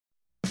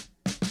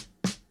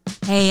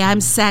Hey,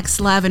 I'm sex,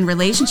 love, and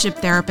relationship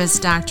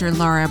therapist, Dr.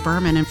 Laura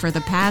Berman, and for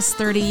the past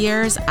 30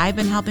 years, I've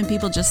been helping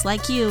people just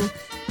like you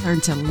learn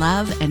to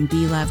love and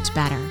be loved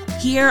better.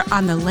 Here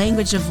on The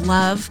Language of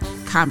Love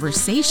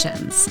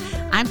Conversations,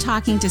 I'm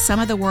talking to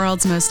some of the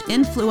world's most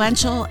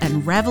influential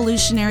and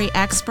revolutionary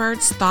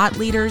experts, thought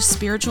leaders,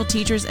 spiritual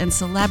teachers, and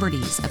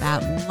celebrities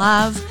about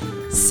love,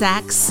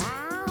 sex,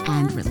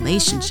 and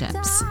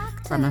relationships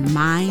from a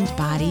mind,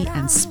 body,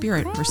 and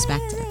spirit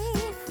perspective.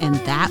 And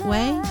that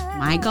way,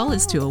 my goal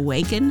is to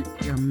awaken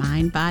your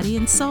mind, body,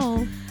 and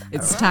soul.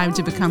 It's time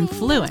to become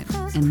fluent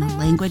in the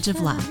language of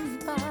love.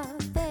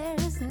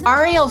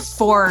 Arielle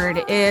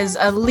Ford is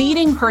a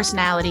leading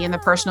personality in the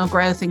personal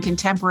growth and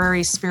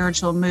contemporary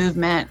spiritual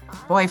movement.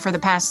 Boy, for the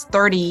past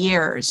 30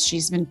 years,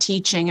 she's been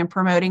teaching and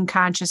promoting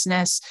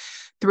consciousness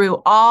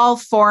through all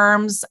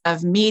forms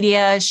of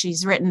media.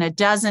 She's written a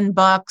dozen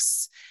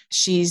books.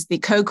 She's the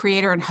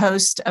co-creator and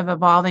host of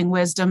Evolving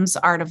Wisdom's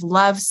Art of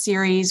Love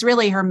series.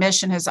 Really, her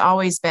mission has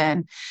always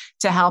been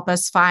to help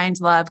us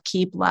find love,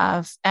 keep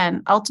love,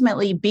 and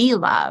ultimately be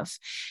love.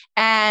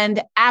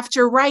 And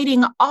after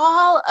writing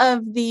all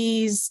of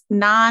these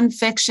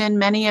nonfiction,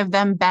 many of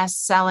them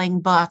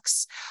best-selling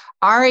books,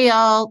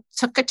 Arielle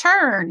took a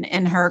turn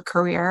in her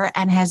career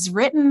and has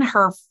written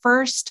her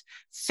first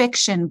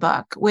fiction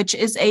book, which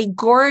is a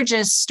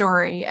gorgeous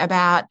story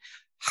about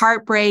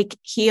heartbreak,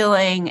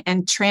 healing,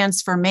 and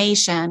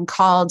transformation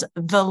called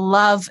The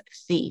Love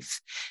Thief.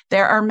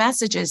 There are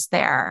messages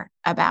there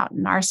about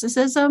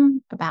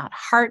narcissism, about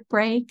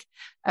heartbreak,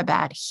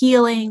 about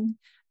healing,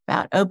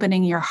 about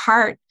opening your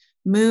heart,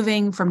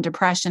 moving from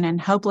depression and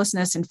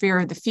hopelessness and fear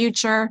of the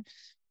future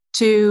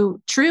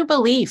to true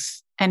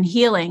belief and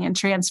healing and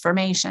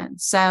transformation.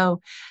 So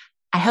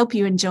I hope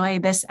you enjoy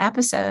this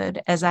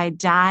episode as I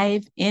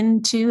dive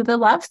into The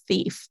Love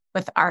Thief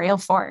with Arielle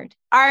Ford.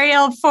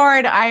 Arielle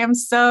Ford, I am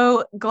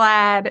so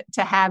glad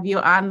to have you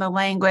on The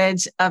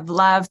Language of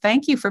Love.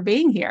 Thank you for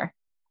being here.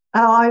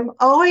 Oh, I'm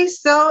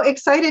always so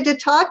excited to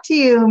talk to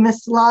you,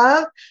 Miss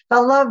Love,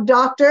 the Love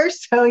Doctor.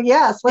 So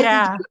yes,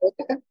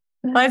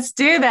 let's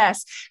do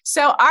this.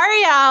 So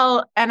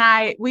Arielle and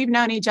I, we've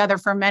known each other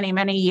for many,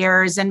 many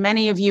years, and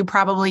many of you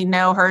probably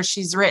know her.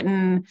 She's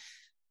written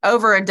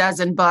over a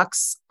dozen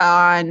books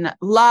on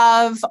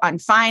love, on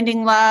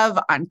finding love,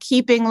 on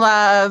keeping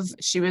love.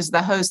 She was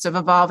the host of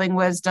Evolving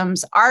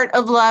Wisdom's Art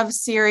of Love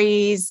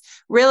series,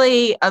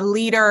 really a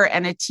leader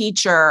and a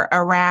teacher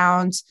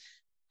around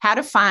how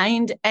to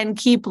find and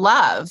keep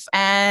love.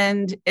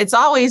 And it's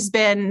always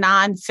been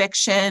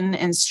nonfiction,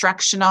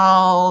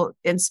 instructional,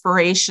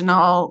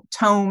 inspirational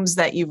tomes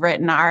that you've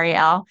written,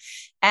 Arielle.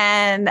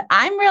 And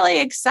I'm really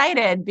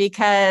excited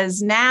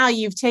because now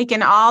you've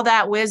taken all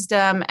that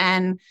wisdom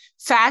and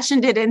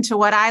fashioned it into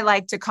what I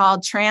like to call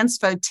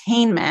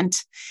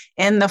transfotainment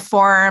in the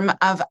form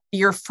of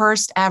your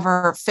first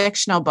ever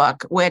fictional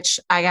book, which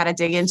I got to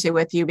dig into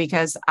with you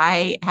because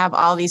I have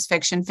all these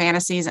fiction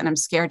fantasies and I'm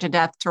scared to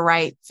death to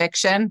write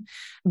fiction.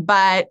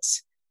 But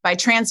by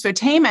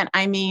transfotainment,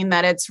 I mean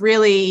that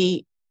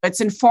it's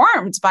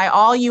informed by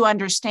all you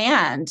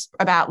understand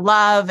about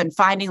love and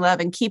finding love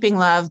and keeping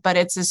love, but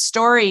it's a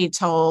story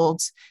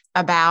told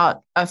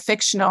about a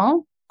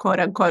fictional, quote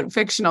unquote,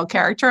 fictional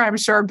character, I'm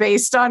sure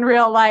based on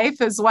real life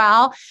as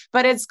well,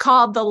 but it's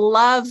called The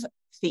Love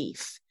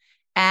Thief.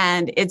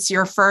 And it's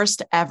your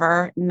first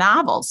ever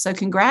novel. So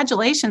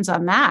congratulations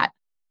on that.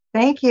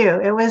 Thank you.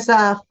 It was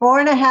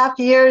 4.5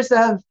 years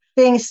of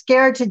being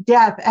scared to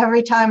death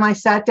every time I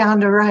sat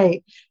down to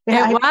write.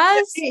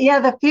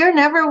 The fear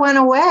never went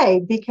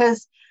away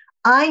because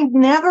I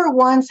never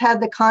once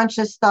had the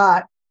conscious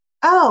thought,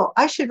 oh,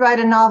 I should write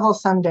a novel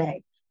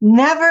someday.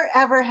 Never,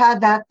 ever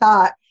had that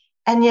thought.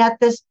 And yet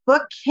this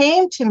book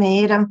came to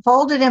me, it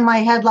unfolded in my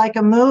head like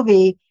a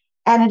movie,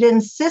 and it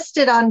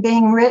insisted on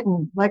being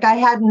written. Like I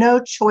had no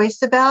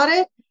choice about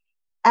it.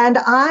 And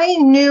I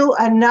knew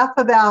enough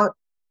about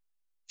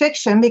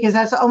fiction, because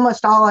that's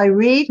almost all I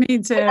read, Me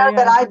too,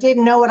 that I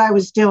didn't know what I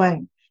was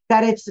doing.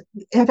 That it's,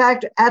 in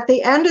fact, at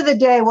the end of the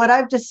day, what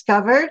I've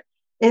discovered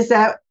is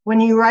that when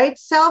you write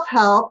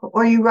self-help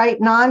or you write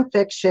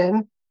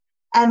nonfiction,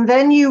 and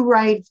then you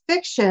write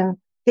fiction,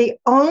 the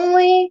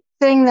only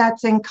thing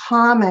that's in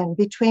common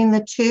between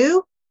the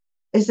two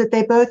is that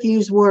they both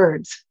use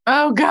words.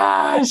 Oh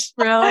gosh,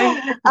 really?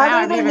 Now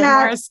I'm even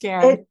more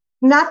scared.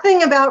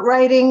 Nothing about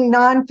writing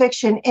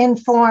nonfiction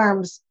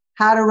informs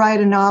how to write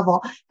a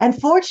novel. And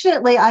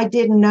fortunately, I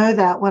didn't know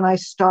that when I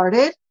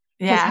started.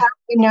 Because had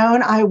I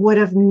known, I would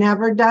have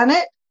never done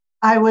it.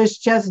 I was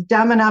just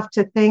dumb enough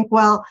to think,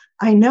 well,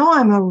 I know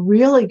I'm a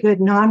really good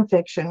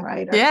nonfiction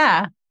writer.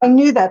 Yeah. I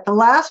knew that. The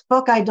last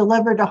book I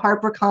delivered to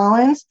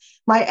HarperCollins,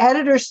 my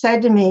editor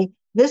said to me,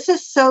 this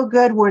is so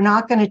good, we're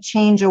not going to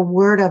change a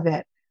word of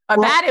it.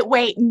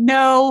 Wait,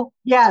 no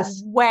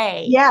yes.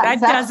 way. Yes,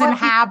 that doesn't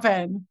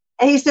happen.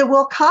 And he said,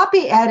 we'll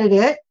copy edit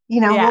it,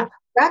 we'll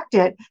correct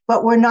it,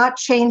 but we're not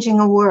changing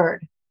a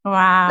word.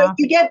 Wow. So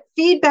you get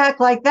feedback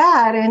like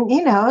that. And,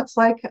 it's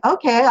like,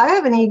 okay, I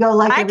have an ego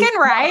like I can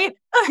write.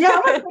 Yeah,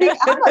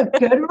 I'm a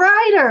good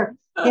writer.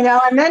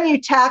 And then you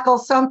tackle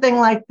something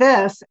like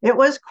this. It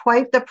was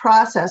quite the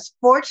process.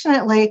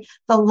 Fortunately,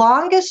 the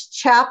longest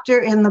chapter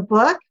in the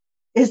book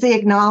is the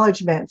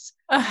acknowledgments.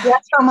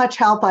 That's how much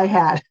help I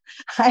had.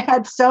 I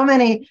had so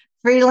many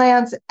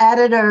freelance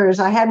editors.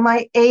 I had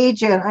my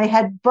agent. I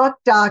had book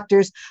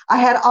doctors. I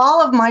had all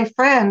of my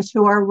friends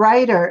who are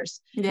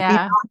writers.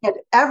 Yeah. I had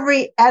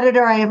every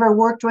editor I ever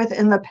worked with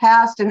in the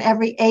past and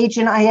every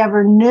agent I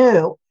ever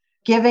knew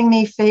giving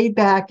me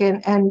feedback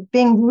and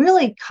being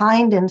really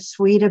kind and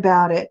sweet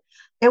about it.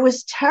 It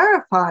was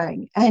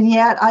terrifying. And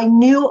yet I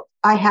knew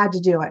I had to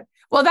do it.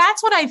 Well,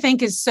 that's what I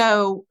think is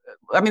so,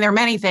 there are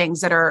many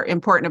things that are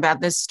important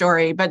about this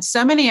story, but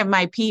so many of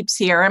my peeps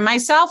here, and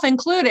myself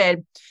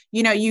included,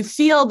 you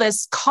feel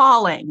this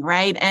calling,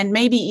 right? And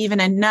maybe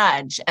even a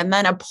nudge and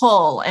then a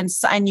pull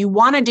and you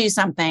want to do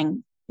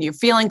something. You're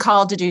feeling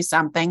called to do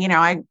something.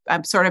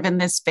 I'm sort of in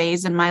this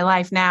phase in my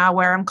life now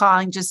where I'm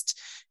calling just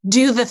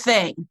do the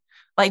thing.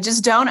 Like,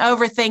 just don't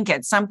overthink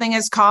it. Something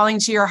is calling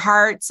to your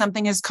heart.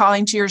 Something is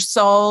calling to your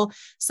soul.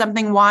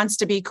 Something wants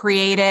to be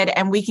created.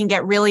 And we can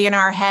get really in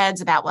our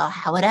heads about, well,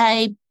 how would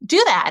I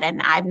do that?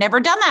 And I've never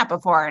done that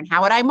before. And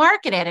how would I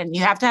market it? And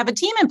you have to have a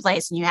team in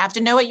place and you have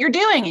to know what you're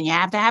doing and you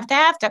have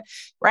to,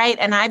 right?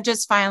 And I've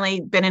just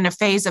finally been in a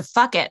phase of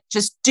fuck it.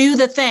 Just do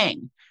the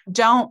thing.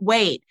 Don't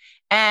wait.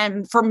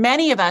 And for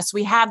many of us,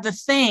 we have the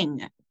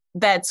thing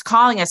that's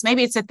calling us.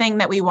 Maybe it's a thing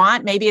that we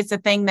want. Maybe it's a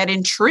thing that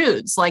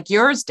intrudes like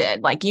yours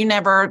did, like you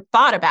never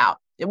thought about.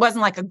 It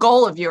wasn't like a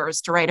goal of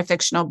yours to write a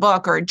fictional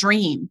book or a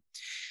dream.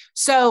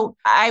 So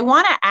I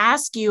want to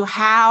ask you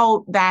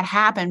how that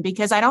happened,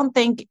 because I don't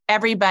think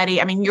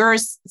everybody,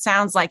 yours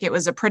sounds like it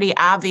was a pretty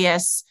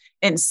obvious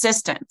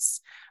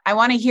insistence. I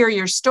want to hear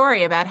your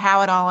story about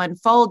how it all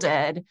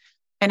unfolded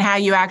and how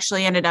you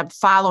actually ended up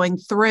following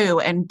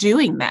through and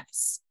doing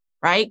this,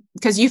 right?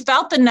 Because you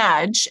felt the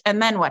nudge, and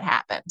then what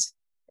happened?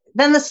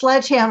 Then the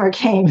sledgehammer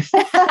came.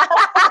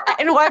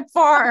 In what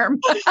form?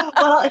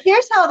 Well,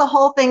 here's how the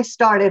whole thing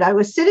started. I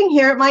was sitting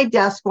here at my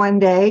desk one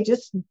day,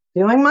 just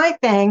doing my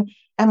thing.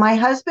 And my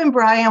husband,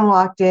 Brian,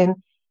 walked in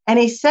and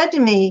he said to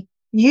me,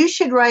 "You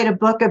should write a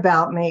book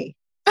about me."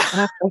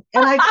 That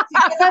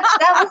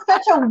was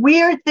such a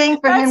weird thing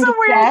for him to say. That's a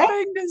weird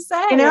thing to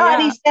say. Yeah.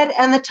 And he said,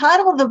 and the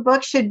title of the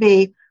book should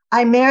be,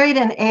 "I Married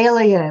an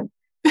Alien."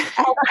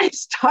 And I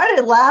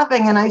started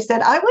laughing and I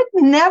said, "I would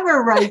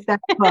never write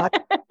that book."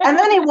 And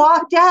then he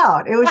walked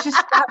out. It was just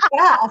that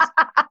fast.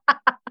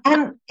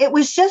 And it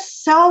was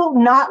just so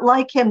not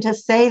like him to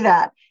say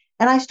that.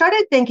 And I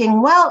started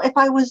thinking, well, if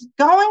I was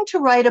going to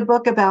write a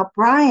book about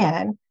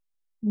Brian,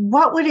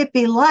 what would it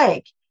be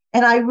like?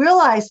 And I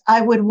realized I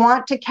would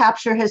want to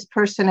capture his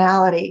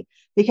personality,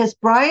 because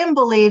Brian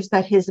believes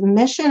that his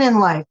mission in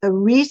life, the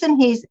reason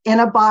he's in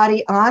a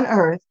body on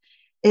earth,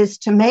 is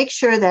to make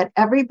sure that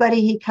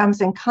everybody he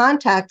comes in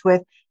contact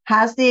with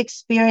has the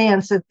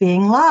experience of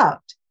being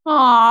loved.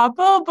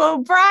 Oh,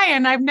 boo,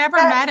 Brian. I've never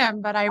met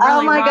him, but I really want to.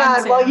 Oh my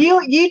God. Well,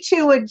 you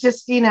two would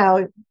just,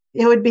 it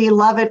would be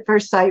love at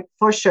first sight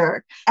for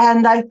sure.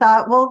 And I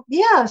thought, well,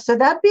 yeah, so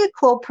that'd be a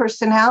cool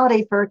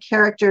personality for a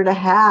character to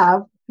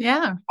have.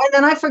 Yeah. And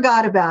then I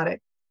forgot about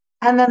it.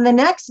 And then the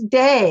next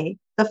day,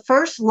 the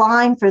first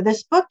line for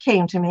this book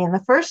came to me. And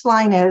the first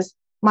line is,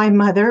 "My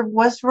mother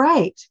was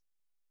right."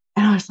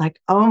 And I was like,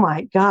 oh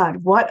my God,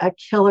 what a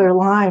killer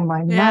line.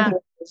 My mother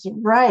was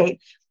right.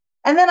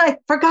 And then I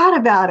forgot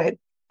about it.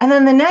 And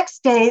then the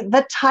next day,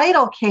 the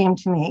title came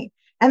to me.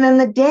 And then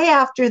the day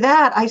after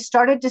that, I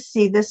started to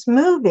see this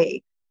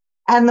movie.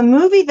 And the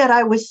movie that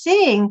I was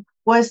seeing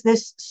was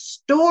this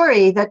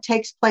story that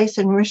takes place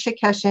in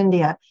Rishikesh,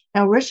 India.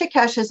 Now,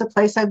 Rishikesh is a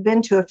place I've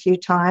been to a few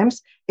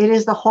times. It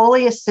is the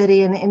holiest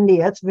city in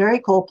India. It's a very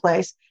cool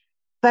place.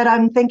 But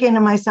I'm thinking to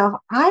myself,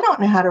 I don't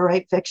know how to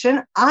write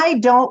fiction. I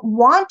don't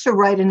want to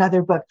write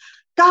another book.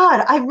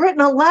 God, I've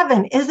written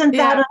 11. Isn't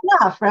that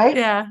enough, right?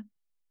 Yeah.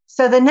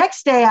 So the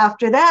next day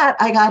after that,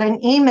 I got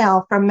an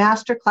email from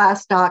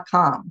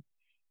masterclass.com.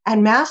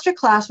 And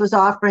Masterclass was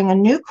offering a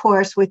new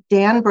course with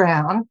Dan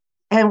Brown,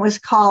 and it was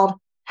called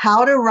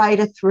How to Write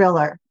a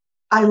Thriller.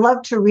 I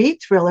love to read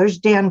thrillers.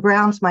 Dan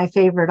Brown's my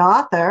favorite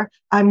author.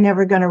 I'm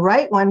never going to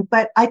write one,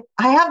 but I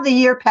have the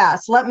year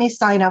pass. Let me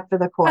sign up for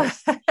the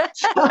course.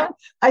 So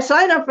I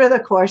signed up for the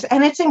course,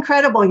 and it's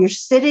incredible. You're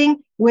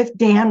sitting with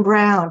Dan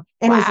Brown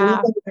in his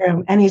living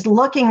room, and he's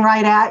looking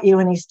right at you,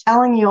 and he's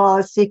telling you all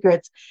his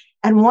secrets.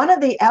 And one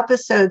of the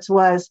episodes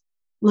was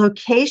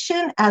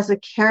location as a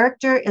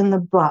character in the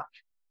book.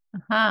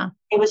 Uh-huh.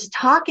 It was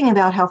talking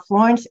about how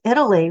Florence,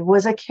 Italy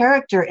was a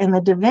character in the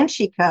Da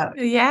Vinci Code.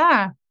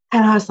 Yeah.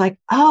 And I was like,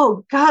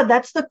 oh God,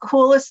 that's the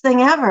coolest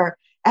thing ever.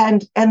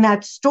 And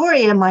that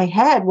story in my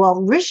head,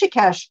 well,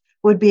 Rishikesh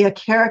would be a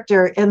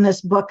character in this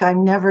book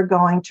I'm never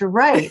going to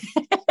write.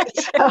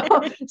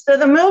 So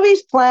the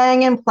movie's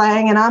playing, and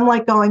I'm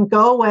like going,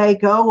 go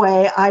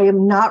away. I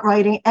am not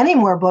writing any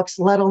more books,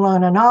 let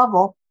alone a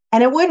novel.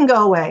 And it wouldn't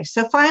go away.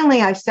 So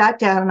finally I sat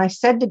down and I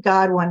said to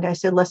God one day, I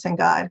said, listen,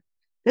 God,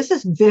 this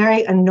is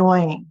very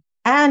annoying.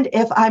 And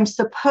if I'm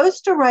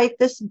supposed to write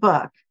this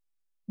book,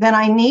 then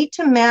I need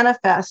to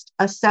manifest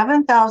a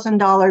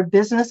 $7,000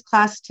 business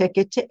class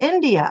ticket to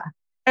India.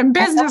 And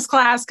business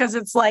class, because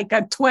it's like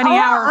a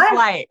 20-hour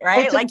flight,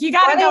 right? Like you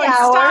got to go in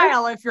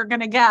style if you're going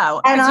to go.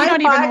 Because you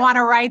don't even want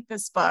to write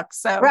this book.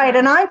 So right.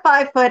 And I'm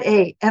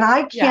 5'8", and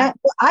I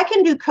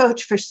can do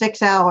coach for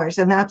 6 hours,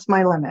 and that's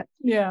my limit.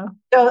 Yeah.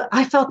 So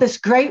I felt this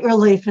great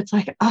relief. It's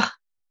like, oh,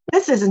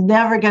 this is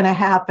never going to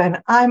happen.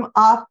 I'm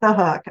off the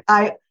hook.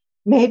 I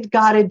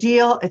got a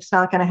deal. It's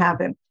not going to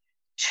happen.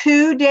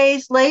 2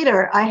 days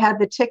later, I had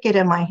the ticket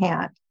in my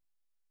hand.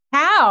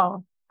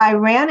 How? I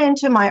ran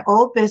into my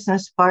old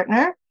business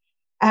partner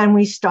and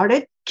we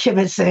started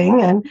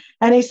kibbutzing.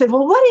 And he said,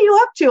 well, what are you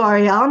up to,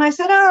 Arielle? And I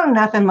said, oh,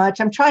 nothing much.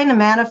 I'm trying to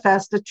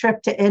manifest a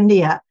trip to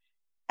India.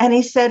 And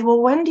he said,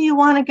 well, when do you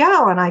want to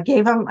go? And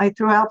I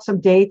threw out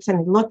some dates, and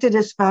he looked at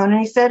his phone and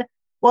he said,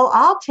 well,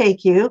 I'll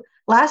take you.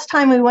 Last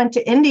time we went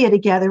to India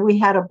together, we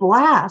had a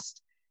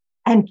blast.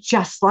 And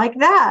just like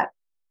that,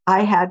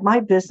 I had my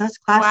business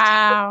class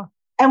ticket.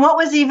 And what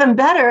was even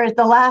better, at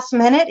the last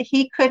minute,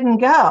 he couldn't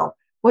go,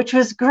 which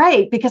was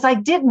great because I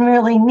didn't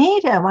really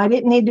need him. I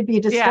didn't need to be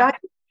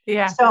distracted.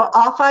 Yeah. So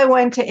off I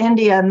went to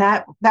India, and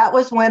that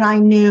was when I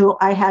knew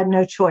I had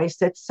no choice,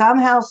 that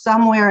somehow,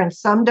 somewhere, in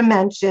some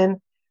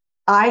dimension,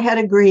 I had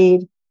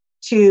agreed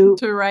to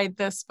write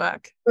this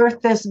book.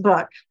 Birth this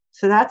book.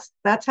 So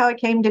that's how it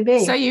came to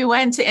be. So you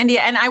went to India,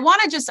 and I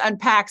want to just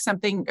unpack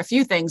a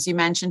few things you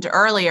mentioned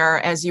earlier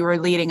as you were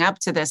leading up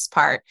to this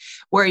part,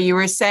 where you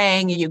were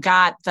saying you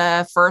got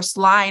the first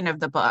line of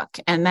the book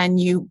and then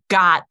you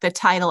got the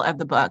title of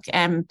the book.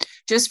 And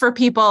just for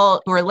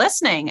people who are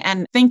listening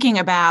and thinking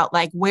about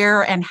like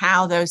where and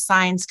how those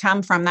signs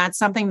come from, that's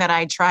something that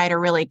I try to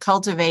really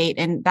cultivate,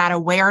 and that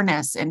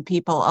awareness in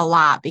people a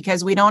lot,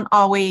 because we don't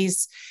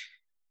always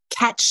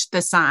catch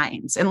the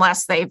signs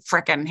unless they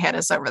frickin' hit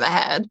us over the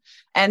head.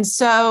 And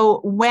so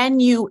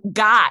when you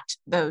got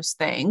those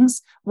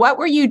things, what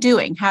were you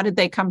doing? How did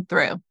they come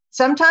through?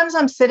 Sometimes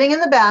I'm sitting in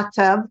the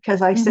bathtub,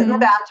 because I sit in the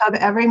bathtub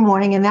every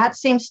morning, and that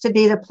seems to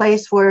be the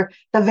place where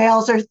the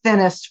veils are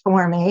thinnest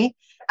for me.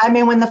 I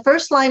mean, when the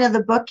first line of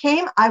the book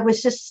came, I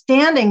was just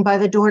standing by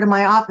the door to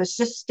my office,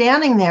 just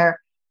standing there.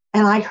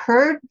 And I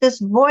heard this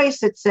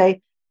voice that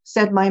said,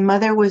 my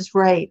mother was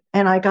right.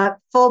 And I got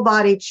full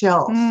body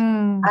chills.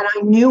 And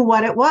I knew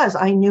what it was.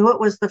 I knew it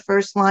was the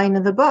first line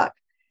of the book.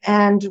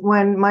 And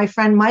when my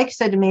friend Mike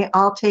said to me,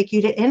 I'll take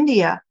you to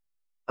India,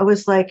 I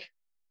was like,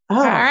 oh,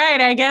 all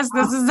right, I guess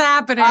this is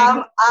happening.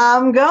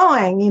 I'm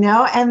going,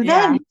 and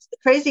then the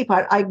crazy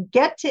part, I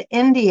get to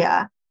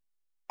India,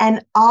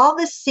 and all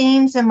the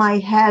scenes in my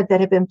head that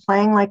had been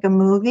playing like a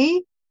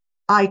movie,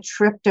 I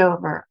tripped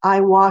over.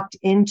 I walked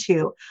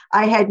into.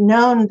 I had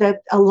known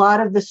that a lot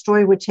of the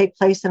story would take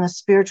place in a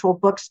spiritual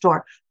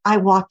bookstore. I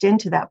walked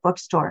into that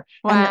bookstore.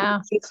 Wow.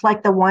 And it's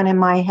like the one in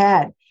my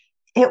head.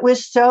 It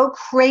was so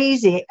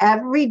crazy.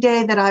 Every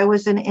day that I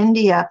was in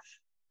India,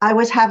 I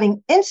was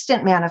having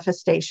instant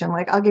manifestation.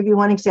 Like, I'll give you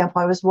one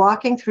example. I was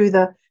walking through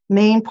the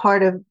main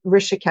part of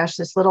Rishikesh,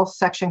 this little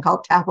section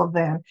called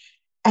Tapovan.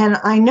 And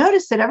I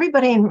noticed that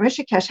everybody in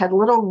Rishikesh had a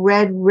little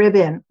red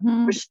ribbon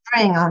or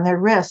string on their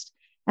wrist.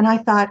 And I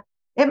thought,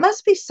 it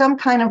must be some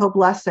kind of a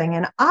blessing.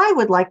 And I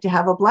would like to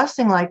have a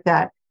blessing like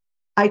that.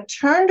 I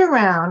turned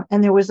around,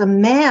 and there was a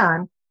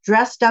man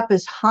dressed up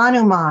as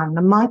Hanuman,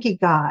 the monkey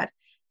god.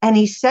 And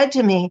he said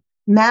to me,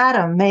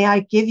 Madam, may I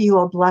give you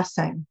a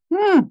blessing?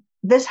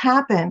 This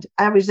happened.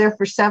 I was there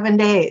for 7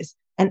 days.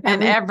 And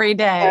every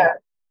day,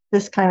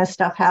 this kind of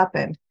stuff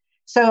happened.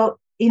 So,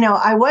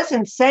 I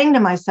wasn't saying to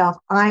myself,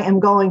 I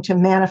am going to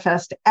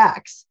manifest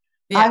X.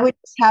 Yeah. I would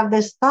just have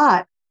this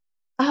thought,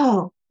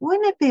 oh,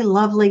 wouldn't it be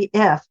lovely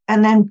if?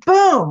 And then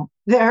boom,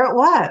 there it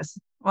was.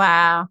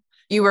 Wow.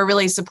 You were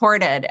really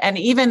supported. And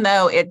even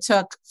though it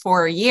took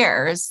 4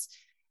 years,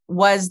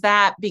 was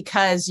that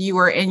because you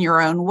were in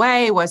your own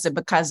way? Was it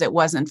because it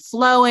wasn't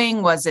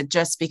flowing? Was it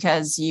just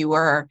because you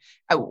were,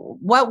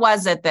 what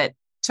was it that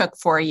took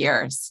 4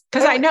 years?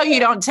 Because I know you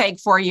don't take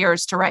 4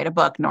 years to write a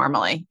book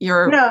normally.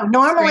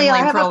 Normally I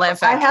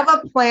have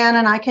a plan,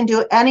 and I can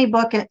do any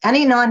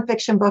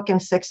nonfiction book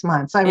in 6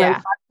 months. I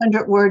write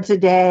 500 words a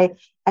day,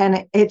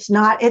 and it's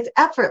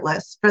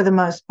effortless for the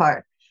most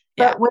part.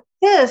 But with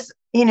this,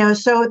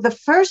 so the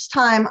first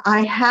time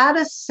I had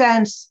a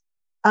sense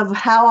of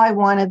how I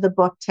wanted the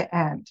book to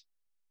end,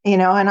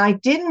 and I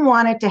didn't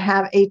want it to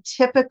have a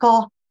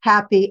typical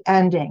happy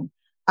ending.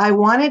 I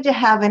wanted to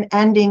have an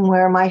ending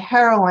where my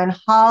heroine,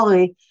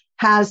 Holly,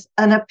 has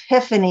an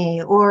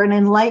epiphany or an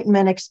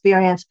enlightenment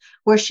experience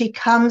where she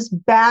comes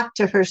back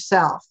to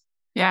herself.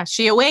 Yeah,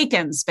 she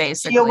awakens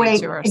basically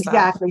to herself.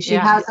 Exactly. She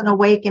has an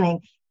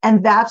awakening.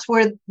 And that's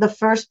where the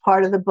first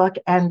part of the book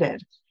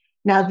ended.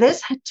 Now,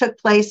 this took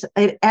place,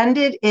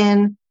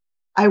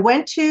 I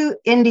went to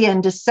India in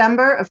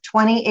December of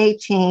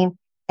 2018,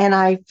 and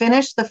I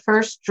finished the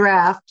first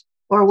draft,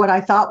 or what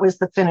I thought was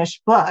the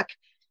finished book,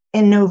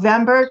 in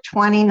November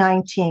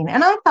 2019.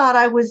 And I thought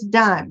I was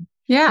done.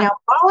 Yeah. Now,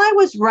 while I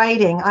was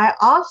writing, I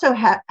also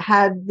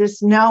had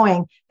this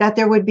knowing that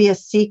there would be a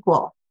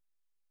sequel.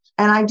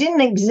 And I didn't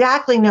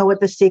exactly know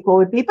what the sequel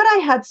would be, but I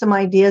had some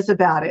ideas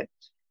about it.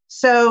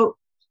 So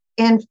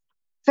in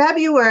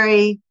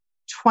February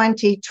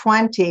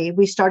 2020,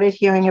 we started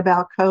hearing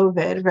about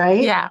COVID,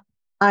 right? Yeah.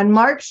 On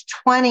March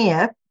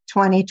 20th,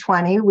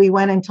 2020, we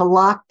went into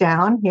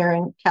lockdown here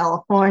in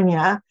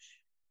California.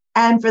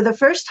 And for the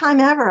first time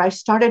ever, I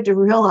started to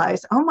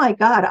realize, oh my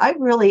God, I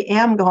really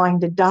am going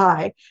to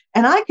die.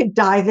 And I could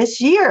die this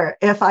year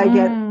if I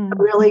get a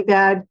really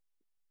bad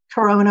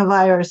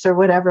coronavirus or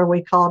whatever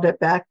we called it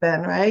back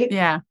then, right?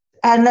 Yeah.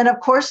 And then, of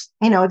course,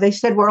 they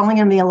said we're only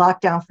going to be in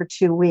lockdown for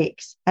 2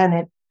 weeks. And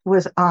it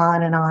was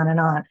on and on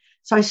and on.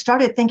 So I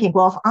started thinking,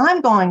 well, if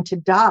I'm going to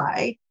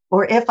die,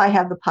 or if I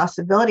have the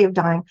possibility of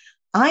dying,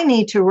 I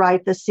need to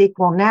write the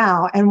sequel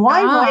now. And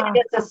why write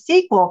it as a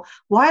sequel?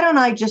 Why don't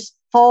I just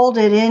fold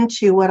it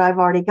into what I've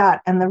already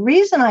got? And the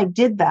reason I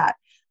did that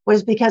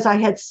was because I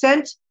had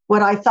sent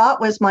what I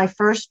thought was my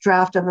first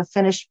draft of a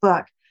finished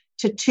book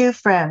to 2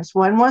 friends.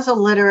 One was a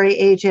literary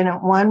agent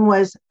and one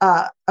was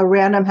a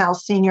Random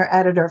House senior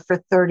editor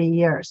for 30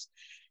 years.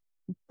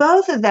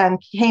 Both of them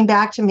came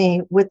back to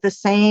me with the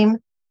same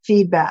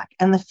feedback.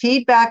 And the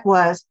feedback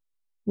was,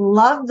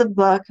 love the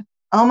book.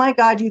 Oh my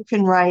God, you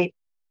can write.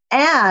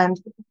 And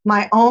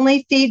my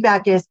only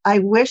feedback is, I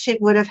wish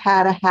it would have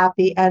had a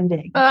happy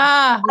ending.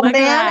 A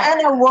man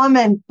and a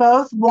woman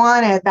both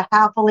wanted the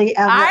happily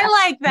ever. I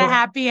like the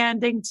happy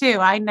ending too.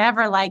 I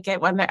never like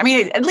it when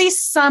at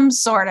least some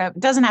sort of, it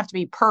doesn't have to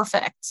be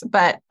perfect,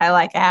 but I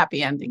like a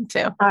happy ending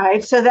too. All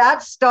right. So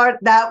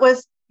that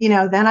was,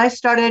 then I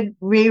started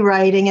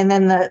rewriting. And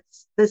then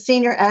the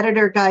senior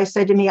editor guy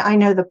said to me, I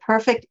know the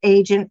perfect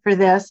agent for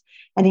this.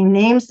 And he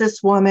names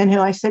this woman who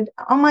I said,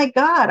 oh my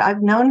God,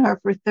 I've known her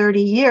for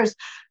 30 years,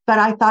 but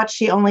I thought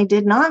she only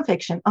did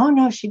nonfiction. Oh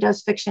no, she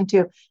does fiction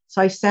too.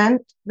 So I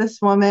sent this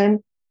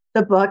woman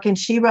the book and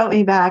she wrote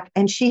me back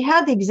and she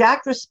had the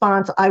exact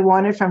response I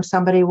wanted from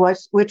somebody,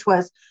 which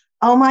was,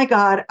 oh my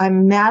God,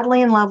 I'm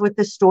madly in love with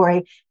this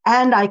story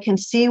and I can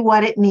see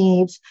what it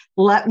needs.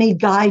 Let me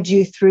guide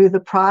you through the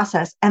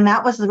process. And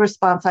that was the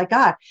response I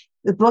got.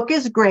 The book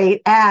is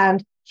great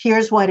and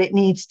here's what it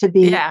needs to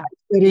be. Yeah,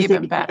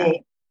 even better.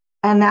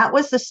 And that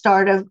was the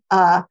start of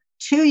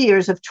 2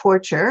 years of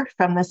torture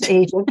from this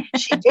agent.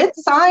 She did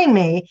sign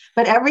me,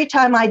 but every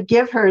time I'd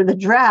give her the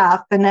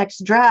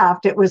next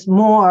draft, it was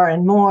more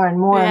and more and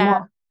more and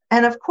more.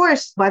 And of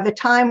course, by the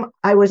time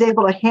I was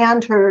able to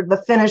hand her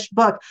the finished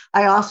book,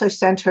 I also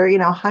sent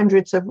her,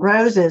 hundreds of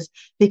roses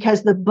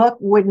because the book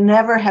would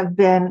never have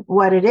been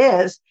what it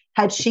is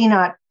had she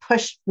not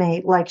pushed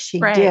me like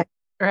she did.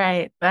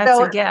 Right. That's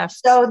a gift.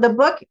 So the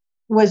book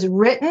was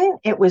written,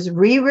 it was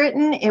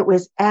rewritten, it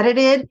was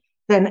edited.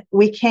 Then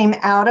we came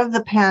out of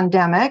the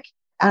pandemic.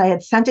 I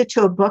had sent it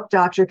to a book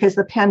doctor because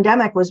the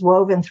pandemic was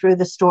woven through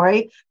the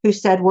story, who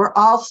said, we're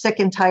all sick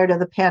and tired of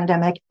the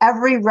pandemic.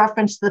 Every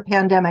reference to the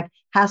pandemic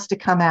has to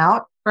come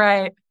out.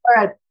 Right.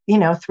 We're at,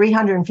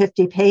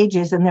 350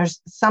 pages and there's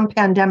some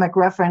pandemic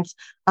reference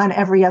on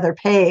every other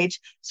page.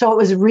 So it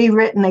was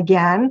rewritten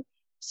again.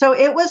 So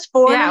it was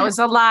it was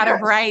a lot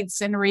of writes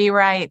and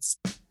rewrites.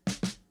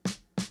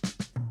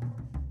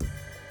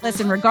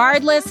 Listen,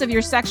 regardless of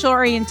your sexual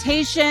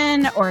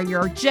orientation or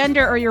your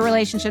gender or your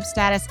relationship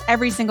status,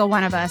 every single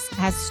one of us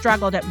has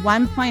struggled at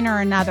one point or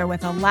another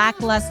with a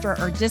lackluster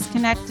or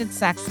disconnected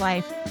sex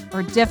life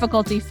or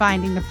difficulty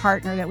finding the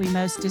partner that we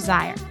most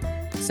desire.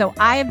 So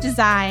I have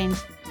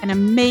designed an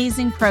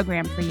amazing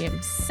program for you,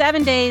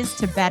 7 Days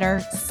to Better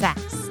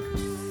Sex.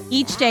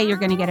 Each day, you're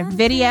going to get a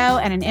video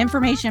and an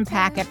information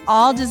packet,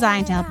 all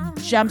designed to help you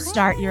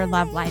jumpstart your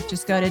love life.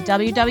 Just go to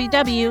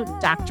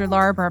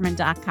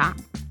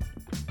www.drlauraberman.com.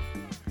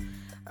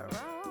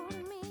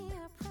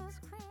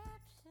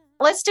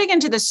 Let's dig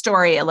into the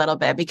story a little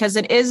bit because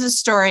it is a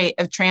story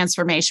of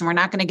transformation. We're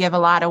not going to give a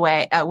lot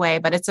away,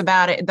 but it's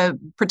about it. The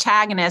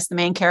protagonist, the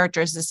main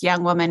character, is this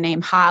young woman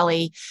named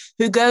Holly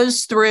who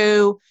goes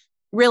through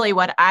really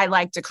what I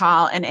like to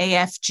call an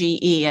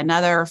AFGE,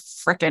 another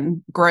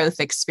freaking growth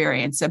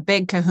experience, a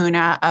big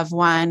kahuna of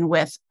one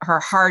with her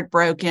heart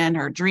broken,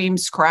 her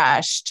dreams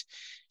crushed.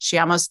 She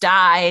almost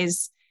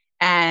dies.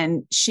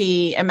 And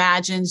she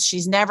imagines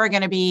she's never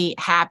going to be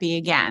happy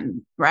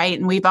again, right?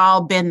 And we've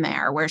all been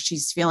there where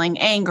she's feeling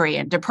angry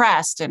and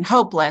depressed and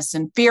hopeless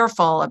and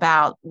fearful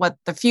about what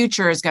the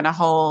future is going to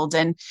hold.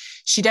 And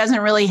she doesn't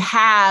really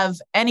have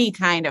any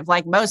kind of,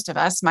 like most of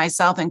us,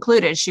 myself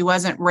included, she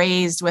wasn't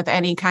raised with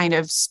any kind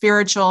of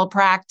spiritual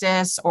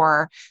practice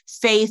or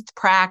faith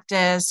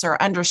practice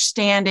or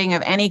understanding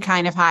of any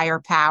kind of higher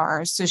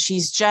power. So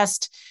she's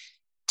just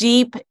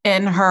deep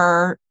in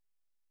her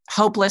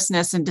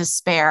hopelessness and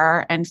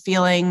despair and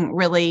feeling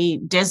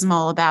really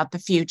dismal about the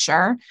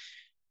future.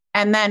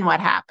 And then what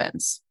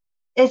happens?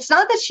 It's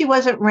not that she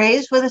wasn't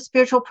raised with a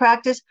spiritual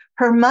practice.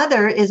 Her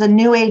mother is a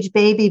new age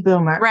baby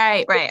boomer.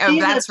 Right. Oh,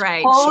 that's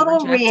right.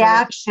 Total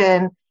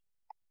reaction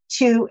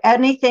to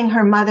anything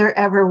her mother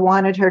ever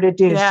wanted her to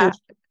do. Yeah. So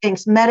she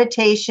thinks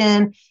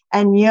meditation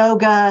and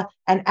yoga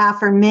and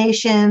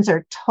affirmations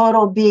are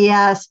total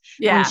BS.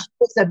 Yeah. And she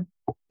was a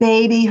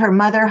baby. Her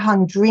mother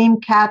hung dream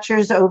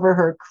catchers over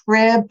her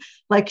crib.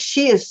 Like,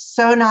 she is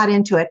so not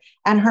into it.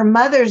 And her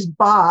mother's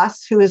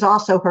boss, who is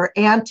also her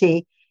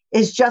auntie,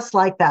 is just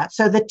like that.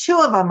 So the two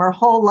of them, her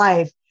whole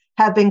life,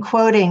 have been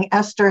quoting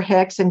Esther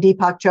Hicks and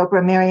Deepak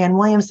Chopra, Marianne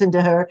Williamson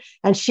to her.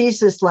 And she's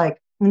just like,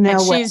 no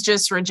and way. She's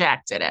just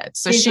rejected it.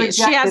 So she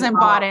hasn't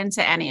bought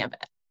into any of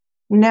it.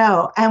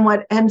 No. And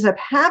what ends up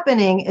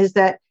happening is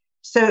that,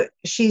 so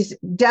she's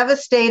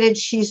devastated,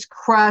 she's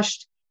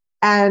crushed,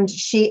 and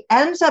she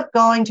ends up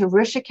going to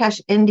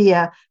Rishikesh,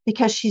 India,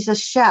 because she's a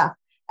chef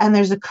and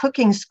there's a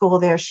cooking school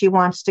there she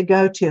wants to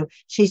go to.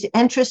 She's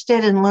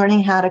interested in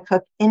learning how to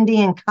cook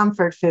Indian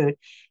comfort food.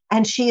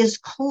 And she is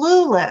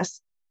clueless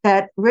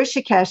that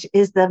Rishikesh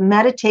is the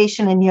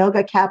meditation and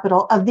yoga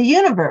capital of the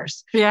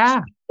universe.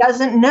 Yeah. She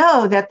doesn't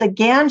know that the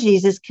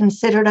Ganges is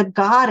considered a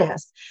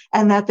goddess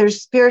and that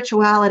there's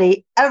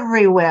spirituality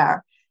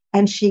everywhere.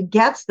 And she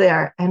gets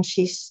there and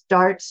she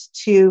starts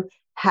to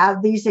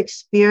have these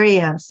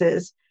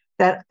experiences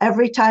that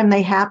every time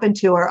they happen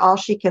to her, all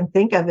she can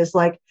think of is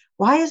like,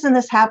 why isn't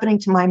this happening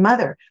to my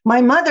mother?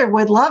 My mother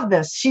would love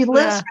this. She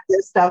lives for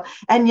this stuff.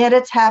 And yet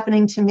it's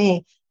happening to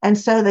me. And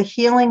so the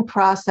healing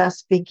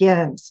process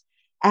begins.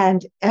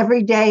 And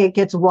every day it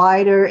gets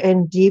wider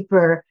and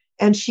deeper.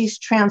 And she's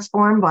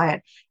transformed by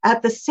it.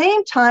 At the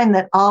same time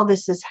that all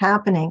this is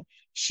happening,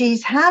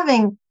 she's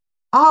having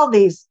all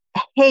these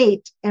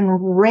hate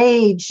and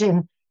rage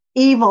and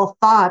evil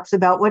thoughts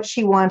about what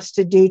she wants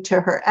to do to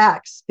her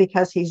ex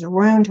because he's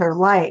ruined her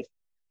life.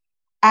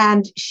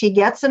 And she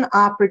gets an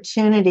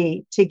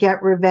opportunity to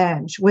get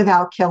revenge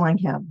without killing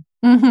him.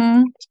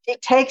 Mm-hmm. She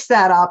takes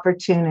that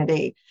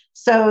opportunity.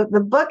 So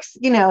the books,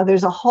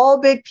 there's a whole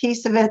big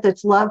piece of it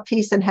that's love,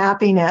 peace, and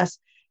happiness.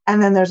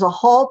 And then there's a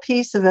whole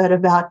piece of it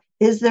about,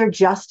 is there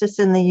justice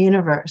in the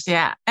universe?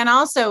 Yeah. And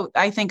also,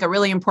 I think a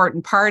really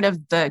important part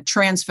of the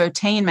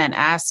transfotainment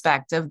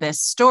aspect of this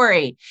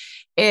story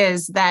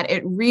is that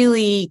it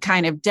really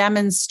kind of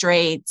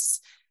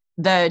demonstrates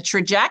the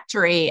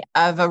trajectory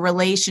of a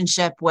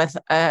relationship with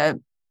a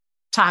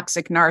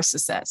toxic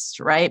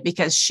narcissist, right?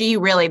 Because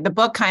the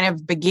book kind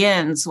of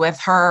begins with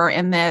her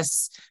in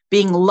this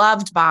being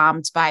loved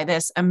bombed by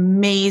this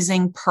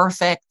amazing,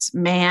 perfect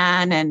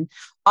man, and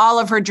all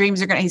of her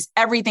dreams he's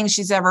everything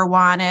she's ever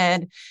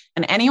wanted.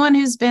 And anyone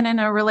who's been in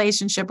a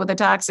relationship with a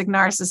toxic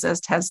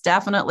narcissist has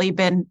definitely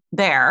been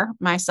there,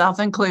 myself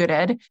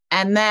included.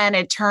 And then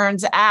it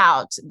turns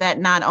out that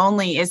not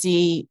only is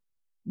he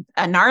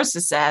a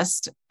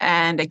narcissist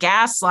and a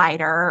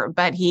gaslighter,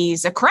 but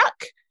he's a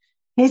crook.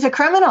 He's a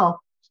criminal.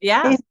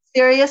 Yeah. He's a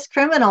serious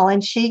criminal.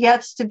 And she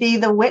gets to be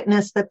the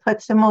witness that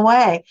puts him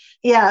away.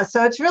 Yeah.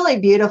 So it's really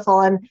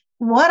beautiful. And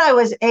what I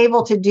was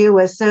able to do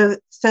was, so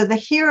the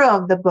hero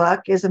of the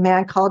book is a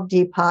man called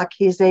Deepak.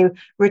 He's a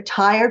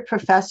retired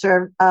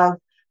professor of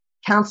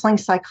counseling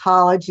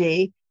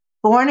psychology,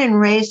 born and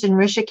raised in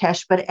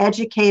Rishikesh, but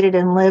educated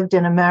and lived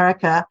in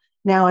America.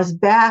 Now is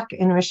back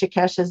in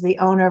Rishikesh as the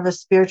owner of a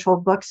spiritual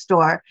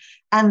bookstore.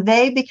 And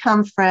they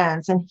become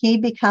friends, and he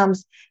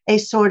becomes a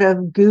sort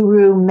of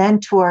guru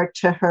mentor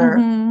to her.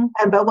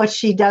 Mm-hmm. But what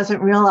she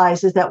doesn't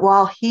realize is that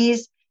while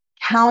he's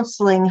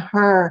counseling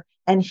her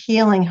and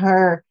healing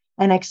her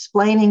and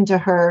explaining to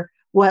her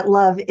what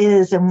love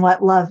is and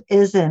what love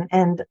isn't,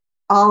 and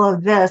all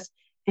of this,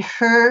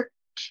 her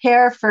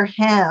care for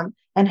him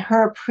and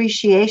her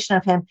appreciation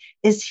of him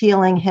is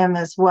healing him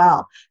as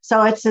well.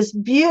 So it's this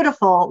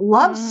beautiful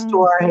love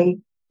story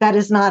that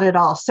is not at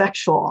all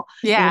sexual.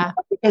 Yeah.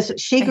 Because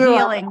she grew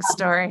up.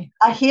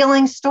 A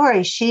healing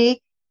story.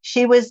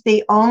 She was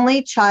the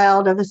only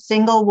child of a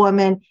single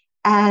woman,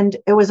 and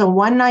it was a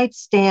one-night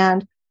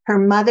stand. Her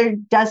mother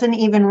doesn't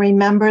even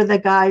remember the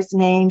guy's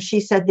name.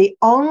 She said the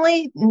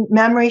only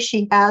memory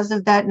she has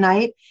of that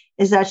night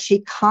is that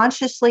she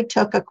consciously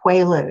took a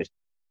Quaalude.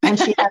 And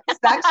she had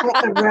sex with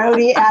a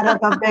roadie out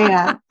of a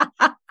band.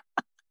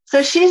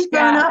 So she's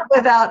grown up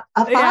without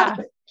a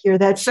father figure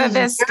that she's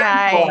this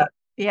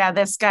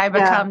guy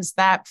becomes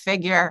that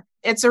figure.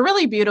 It's a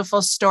really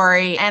beautiful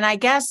story. And I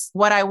guess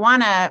what I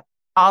want to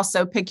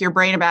also pick your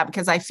brain about,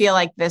 because I feel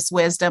like this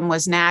wisdom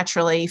was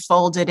naturally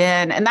folded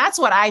in. And that's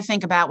what I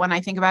think about when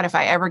I think about if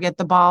I ever get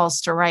the balls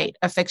to write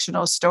a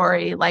fictional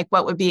story, like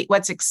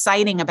what's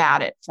exciting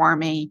about it for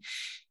me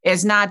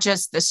is not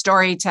just the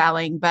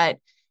storytelling, but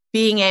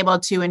being able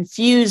to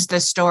infuse the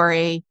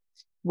story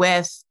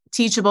with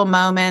teachable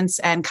moments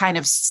and kind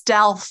of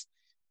stealth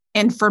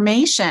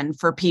information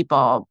for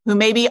people who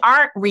maybe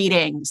aren't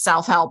reading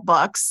self-help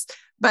books,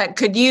 but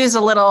could use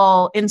a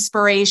little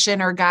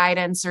inspiration or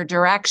guidance or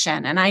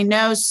direction. And I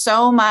know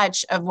so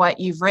much of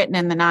what you've written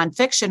in the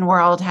nonfiction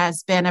world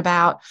has been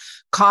about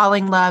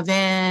calling love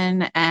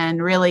in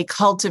and really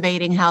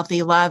cultivating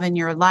healthy love in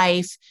your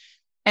life.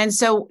 And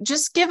so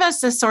just give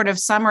us a sort of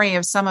summary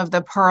of some of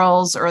the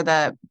pearls or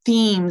the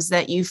themes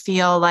that you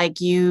feel like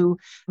you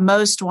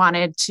most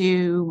wanted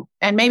to,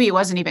 and maybe it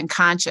wasn't even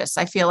conscious.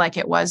 I feel like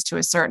it was to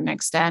a certain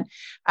extent,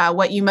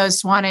 what you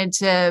most wanted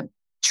to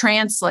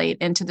translate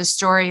into the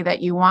story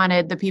that you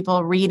wanted the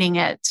people reading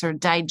it to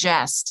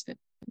digest.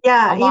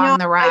 Yeah. along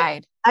the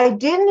ride. I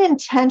didn't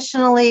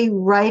intentionally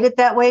write it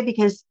that way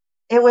because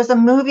it was a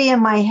movie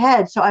in my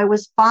head. So I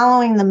was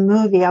following the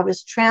movie. I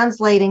was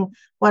translating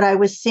what I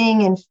was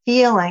seeing and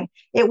feeling.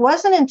 It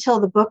wasn't until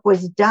the book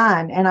was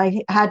done and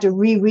I had to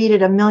reread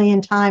it a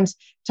million times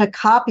to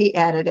copy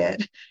edit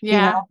it,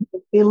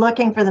 be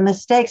looking for the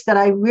mistakes, that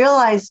I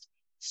realized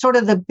sort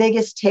of the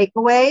biggest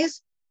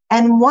takeaways.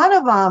 And one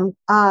of them,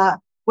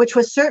 which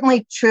was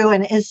certainly true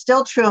and is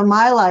still true in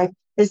my life,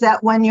 is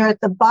that when you're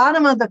at the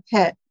bottom of the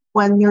pit,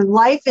 when your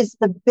life is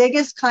the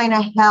biggest kind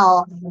of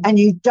hell and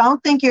you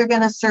don't think you're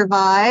going to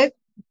survive,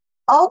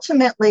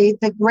 ultimately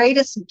the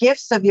greatest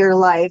gifts of your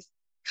life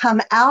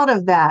come out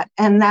of that.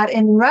 And that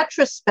in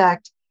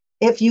retrospect,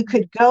 if you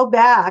could go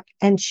back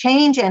and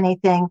change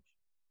anything,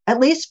 at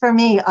least for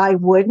me, I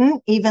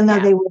wouldn't, even though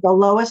they were the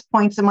lowest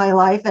points in my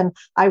life and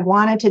I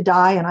wanted to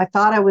die and I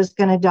thought I was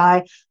going to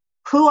die.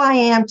 Who I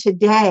am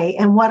today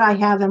and what I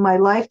have in my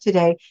life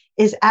today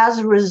is as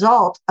a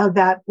result of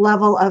that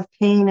level of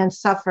pain and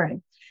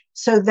suffering.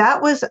 So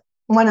that was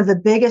one of the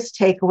biggest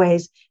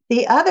takeaways.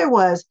 The other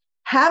was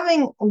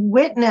having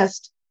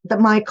witnessed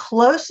my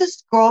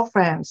closest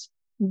girlfriends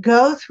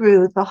go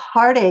through the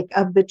heartache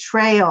of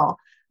betrayal,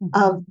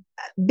 of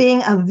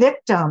being a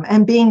victim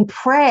and being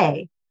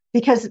prey,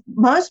 because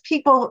most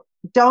people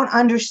don't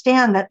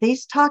understand that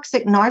these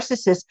toxic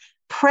narcissists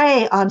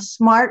prey on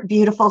smart,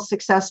 beautiful,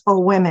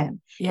 successful women.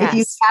 Yes. If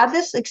you have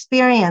this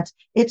experience,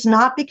 it's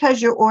not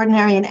because you're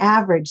ordinary and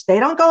average. They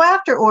don't go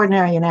after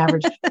ordinary and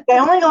average. They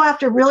only go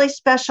after really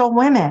special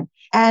women.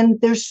 And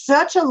there's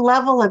such a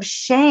level of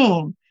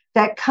shame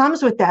that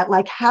comes with that.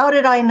 Like, how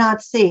did I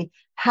not see?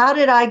 How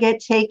did I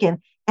get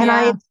taken? And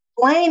I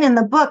explain in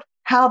the book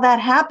how that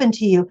happened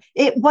to you.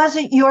 It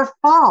wasn't your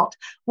fault.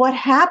 What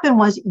happened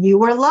was you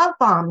were love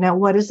bombed. Now,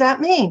 what does that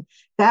mean?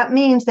 That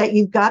means that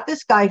you've got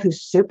this guy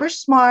who's super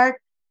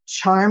smart,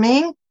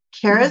 charming,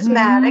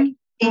 charismatic.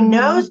 He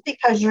knows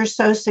because you're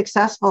so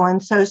successful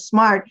and so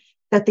smart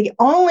that the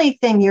only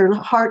thing your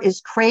heart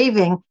is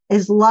craving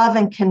is love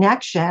and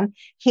connection.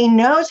 He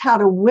knows how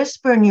to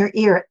whisper in your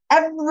ear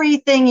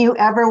everything you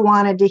ever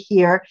wanted to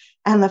hear.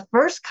 And the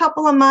first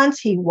couple of months,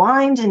 he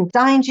wines and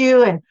dines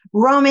you and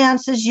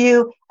romances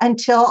you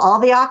until all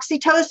the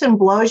oxytocin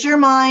blows your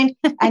mind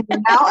and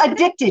you're now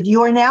addicted.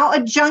 You are now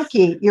a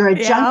junkie. You're a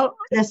junkie,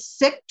 a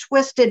sick,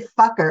 twisted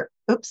fucker.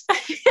 Oops.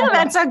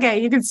 That's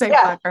okay. You can say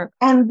fucker.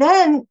 And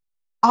then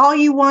all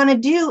you want to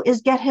do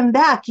is get him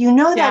back. You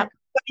know that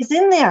he's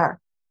in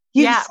there.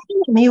 You've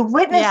seen him. You've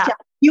witnessed him.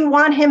 You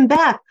want him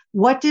back.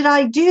 What did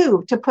I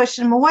do to push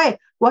him away?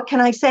 What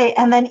can I say?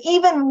 And then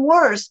even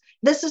worse,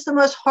 this is the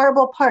most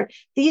horrible part.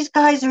 These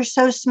guys are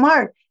so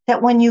smart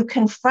that when you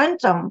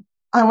confront them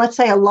on, let's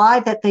say, a lie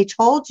that they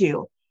told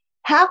you,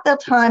 half the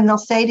time they'll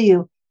say to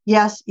you,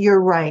 yes,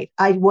 you're right.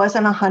 I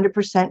wasn't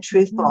 100%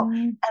 truthful.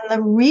 And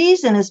the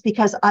reason is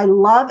because I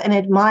love and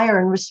admire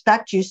and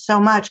respect you so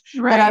much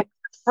that I'm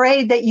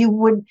afraid that you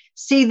would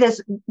see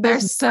this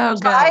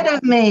side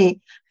of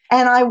me.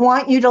 And I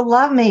want you to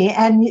love me.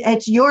 And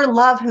it's your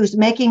love who's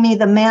making me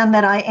the man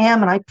that I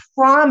am. And I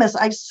promise,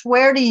 I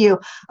swear to you,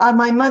 on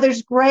my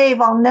mother's grave,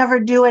 I'll never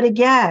do it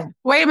again.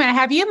 Wait a minute.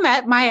 Have you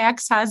met my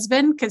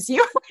ex-husband? Because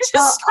you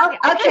just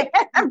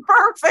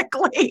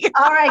perfectly.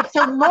 All right.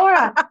 So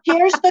Laura,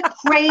 here's the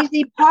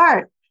crazy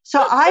part.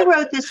 So I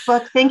wrote this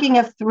book thinking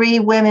of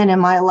 3 women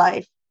in my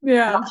life.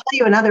 Yeah. I'll tell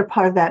you another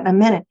part of that in a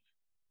minute.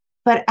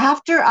 But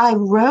after I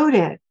wrote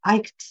it,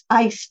 I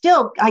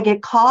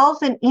get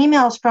calls and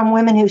emails from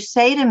women who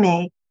say to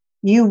me,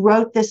 you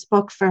wrote this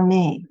book for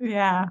me.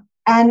 Yeah.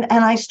 And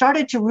I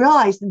started to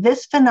realize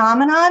this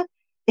phenomenon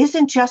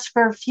isn't just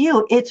for a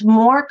few. It's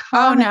more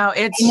common. Oh, no,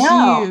 it's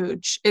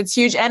huge. It's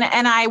huge. And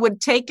I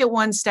would take it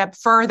one step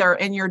further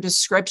in your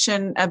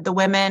description of the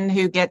women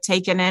who get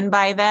taken in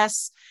by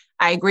this.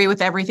 I agree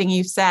with everything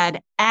you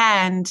said.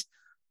 And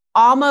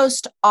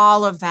almost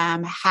all of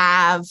them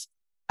have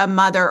a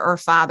mother or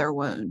father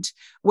wound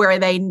where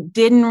they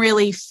didn't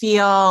really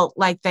feel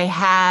like they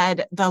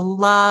had the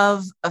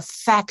love,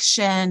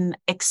 affection,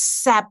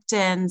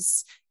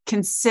 acceptance,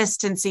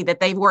 consistency,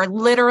 that they were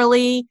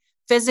literally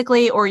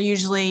physically or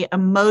usually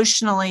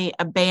emotionally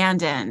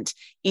abandoned,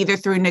 either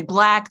through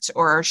neglect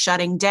or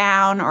shutting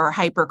down or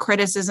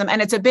hypercriticism.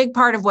 And it's a big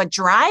part of what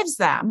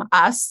drives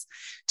us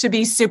to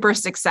be super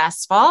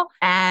successful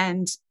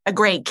and a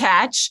great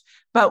catch.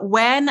 But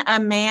when a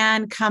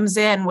man comes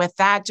in with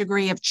that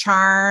degree of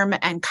charm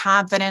and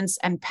confidence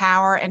and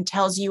power and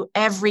tells you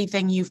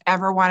everything you've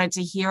ever wanted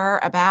to hear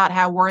about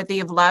how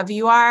worthy of love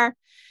you are,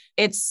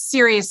 it's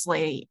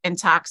seriously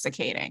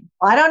intoxicating.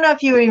 I don't know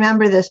if you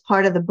remember this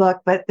part of the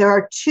book, but there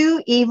are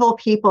 2 evil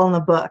people in the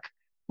book.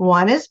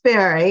 One is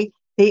Barry.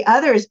 The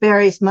other is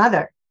Barry's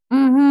mother,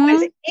 who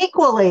is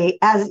equally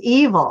as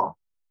evil.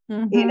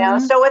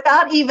 So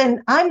without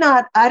even, I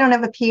don't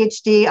have a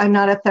PhD. I'm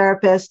not a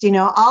therapist.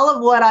 All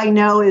of what I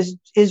know is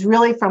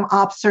really from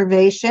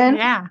observation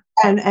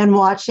and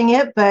watching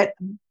it. But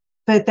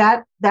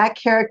that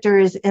character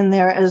is in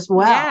there as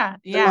well.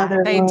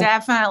 Yeah. They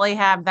definitely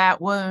have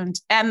that wound.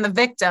 And the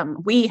victim,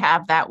 we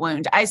have that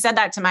wound. I said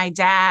that to my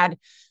dad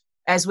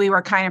as we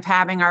were kind of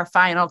having our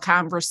final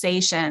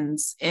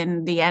conversations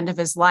in the end of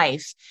his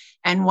life.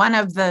 And one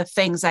of the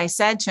things I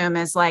said to him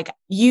is like,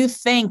 you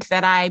think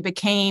that I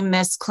became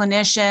this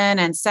clinician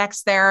and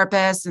sex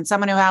therapist and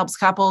someone who helps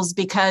couples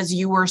because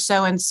you were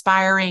so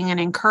inspiring and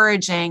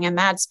encouraging, and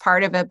that's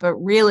part of it, but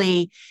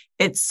really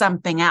it's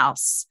something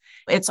else.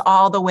 It's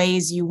all the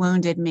ways you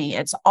wounded me.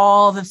 It's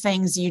all the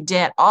things you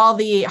did, all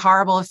the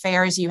horrible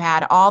affairs you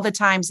had, all the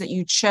times that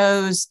you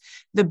chose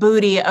the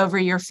booty over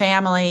your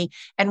family.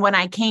 And when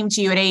I came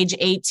to you at age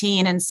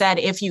 18 and said,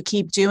 if you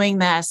keep doing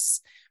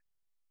this,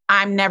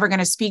 I'm never going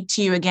to speak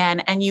to you again.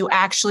 And you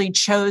actually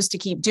chose to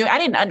keep doing. I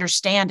didn't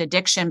understand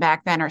addiction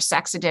back then, or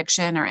sex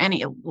addiction, or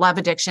any love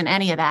addiction,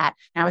 any of that.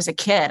 And I was a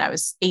kid. I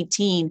was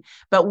 18.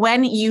 But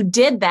when you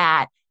did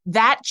that,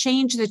 that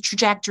changed the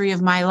trajectory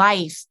of my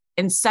life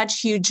in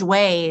such huge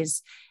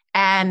ways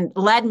and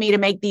led me to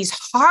make these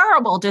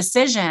horrible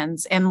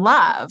decisions in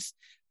love.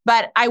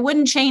 But I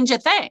wouldn't change a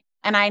thing.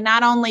 And I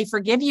not only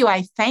forgive you,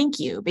 I thank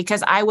you,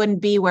 because I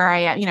wouldn't be where I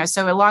am.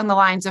 So along the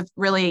lines of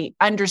really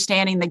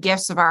understanding the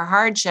gifts of our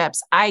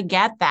hardships, I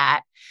get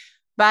that.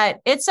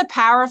 But it's a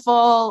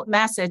powerful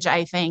message,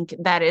 I think,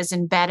 that is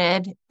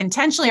embedded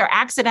intentionally or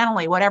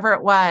accidentally, whatever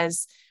it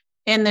was,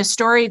 in the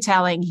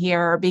storytelling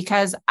here,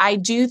 because I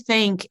do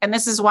think, and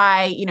this is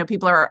why,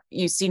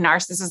 you see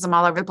narcissism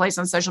all over the place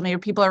on social media.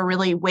 People are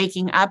really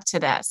waking up to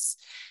this,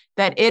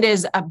 that it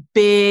is a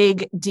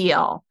big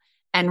deal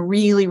and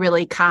really,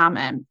 really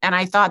common. And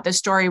I thought the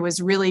story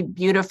was really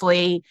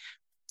beautifully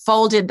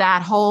folded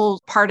that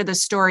whole part of the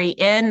story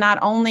in, not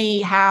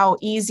only how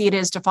easy it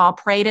is to fall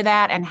prey to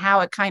that and how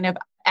it kind of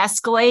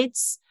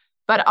escalates,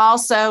 but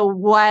also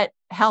what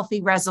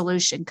healthy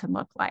resolution can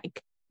look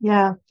like.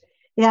 Yeah.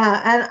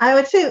 Yeah. And I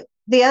would say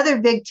the other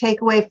big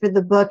takeaway for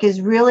the book is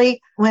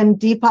really when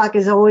Deepak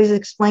is always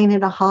explaining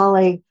to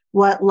Holly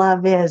what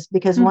love is,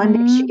 because one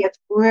day she gets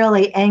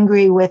really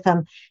angry with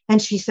him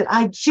and she said,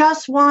 I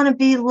just want to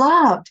be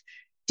loved.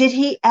 Did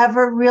he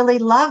ever really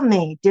love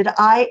me? Did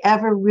I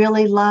ever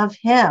really love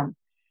him?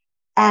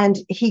 And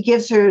he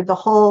gives her the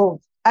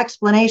whole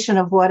explanation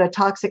of what a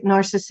toxic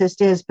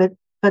narcissist is.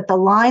 But the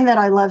line that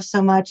I love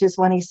so much is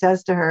when he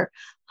says to her,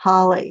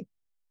 Holly,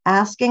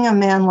 asking a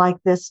man like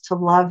this to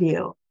love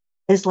you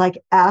is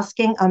like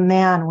asking a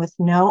man with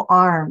no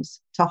arms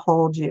to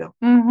hold you.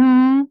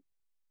 Mm-hmm.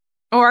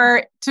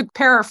 Or to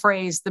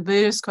paraphrase the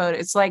Buddhist quote,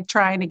 it's like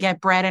trying to get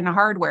bread in a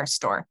hardware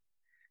store.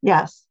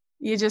 Yes.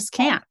 You just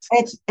can't.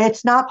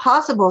 It's not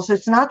possible. So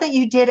it's not that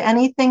you did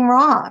anything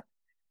wrong,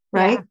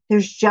 right? Yeah.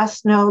 There's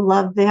just no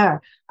love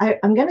there.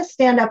 I'm going to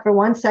stand up for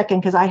 1 second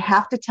because I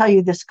have to tell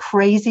you this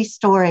crazy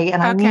story,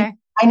 and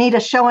I need a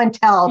show and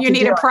tell. You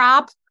need a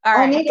prop? All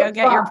right, go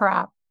get your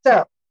prop.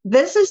 So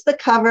this is the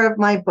cover of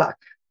my book.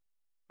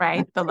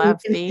 Right, The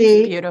Love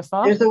Thief.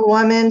 Beautiful. There's a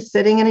woman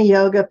sitting in a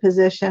yoga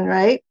position,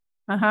 right?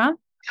 Uh-huh.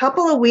 A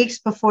couple of weeks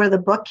before the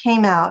book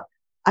came out,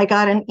 I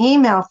got an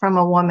email from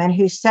a woman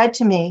who said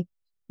to me,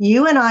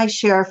 you and I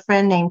share a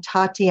friend named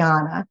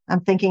Tatiana.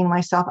 I'm thinking to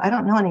myself, I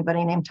don't know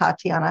anybody named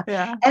Tatiana.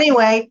 Yeah.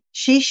 Anyway,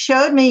 she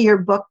showed me your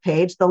book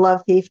page,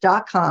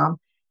 thelovethief.com,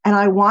 and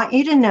I want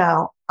you to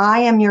know I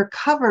am your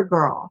cover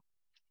girl.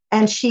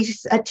 And she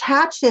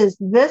attaches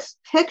this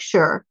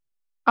picture.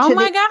 Oh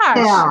my gosh.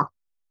 Yeah,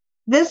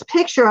 this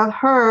picture of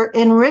her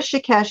in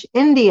Rishikesh,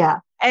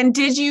 India. And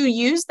did you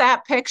use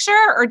that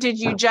picture or did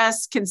you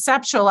just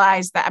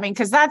conceptualize that? I mean,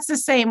 because that's the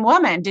same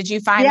woman. Did you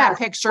find that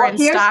picture in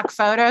stock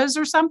photos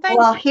or something?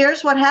 Well,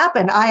 here's what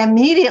happened. I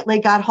immediately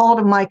got hold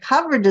of my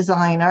cover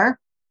designer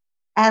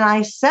and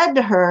I said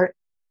to her,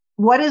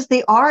 what is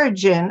the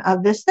origin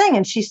of this thing?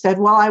 And she said,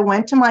 well, I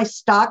went to my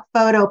stock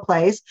photo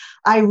place.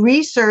 I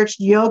researched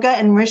yoga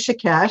in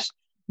Rishikesh.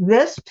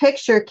 This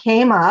picture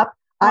came up.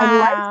 Wow.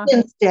 I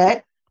licensed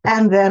it.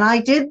 And then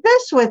I did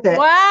this with it.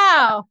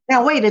 Wow.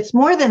 Now, wait, it's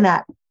more than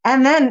that.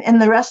 And then in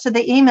the rest of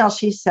the email,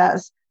 she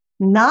says,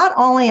 not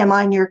only am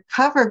I your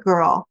cover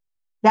girl,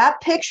 that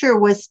picture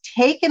was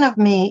taken of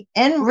me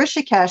in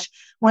Rishikesh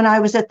when I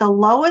was at the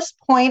lowest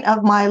point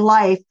of my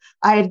life.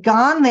 I had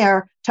gone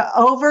there to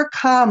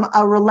overcome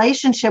a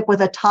relationship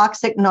with a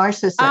toxic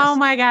narcissist. Oh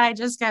my God, I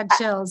just got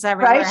chills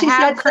everywhere. Right? She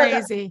How said,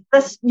 crazy.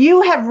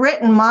 You have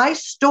written my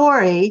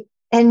story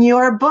in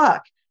your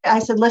book. I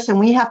said, listen,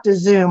 we have to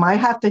Zoom. I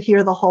have to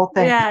hear the whole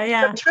thing.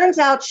 Yeah. So it turns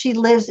out she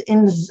lives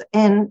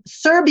in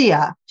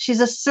Serbia.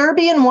 She's a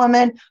Serbian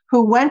woman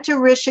who went to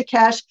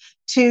Rishikesh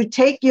to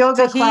take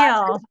yoga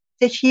classes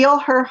to heal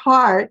her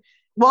heart.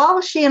 While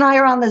she and I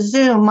are on the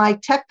Zoom, my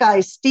tech guy,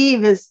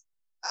 Steve, is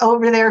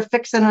over there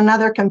fixing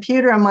another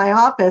computer in my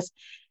office.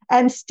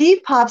 And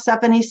Steve pops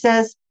up and he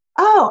says,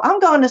 oh,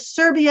 I'm going to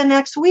Serbia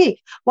next week.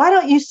 Why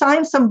don't you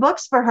sign some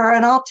books for her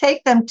and I'll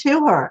take them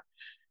to her?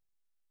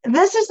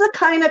 This is the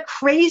kind of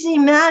crazy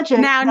magic.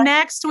 Now,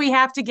 next we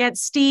have to get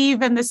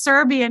Steve and the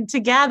Serbian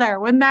together.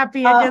 Wouldn't that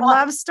be a good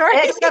love story?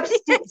 Except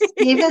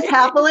Steve is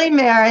happily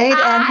married.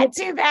 And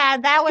too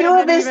bad. That would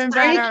have been even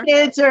better. 3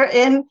 kids are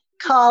in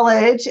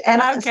college.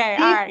 And okay,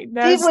 Steve, all right.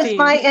 No, Steve was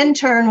my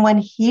intern when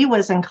he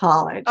was in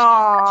college.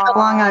 Oh, that's how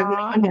long I've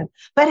known him.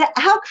 But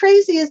how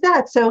crazy is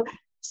that? So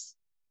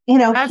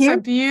That's a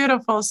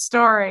beautiful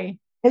story.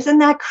 Isn't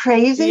that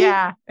crazy?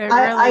 Yeah, it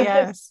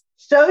really is.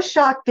 So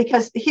shocked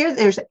because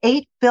there's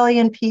 8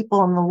 billion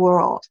people in the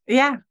world.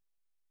 Yeah.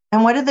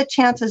 And what are the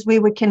chances we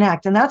would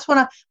connect? And that's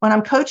when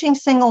I'm coaching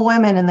single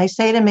women and they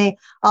say to me,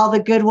 all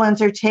the good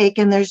ones are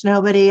taken. There's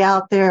nobody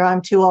out there.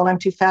 I'm too old. I'm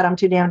too fat. I'm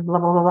too damn blah,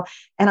 blah, blah, blah.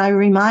 And I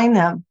remind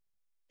them,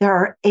 there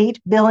are 8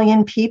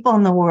 billion people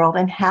in the world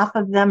and half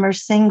of them are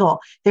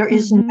single. There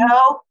is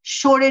no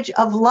shortage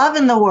of love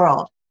in the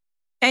world.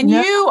 And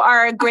you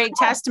are a great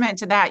testament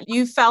to that.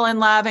 You fell in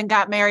love and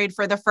got married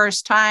for the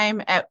first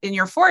time in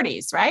your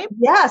 40s, right?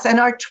 Yes. And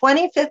our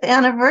 25th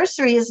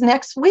anniversary is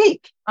next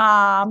week.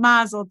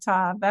 Mazel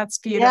tov. That's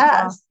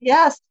beautiful.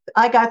 Yes.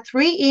 I got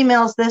 3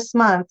 emails this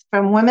month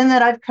from women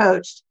that I've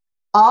coached,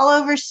 all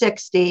over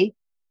 60.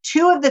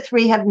 2 of the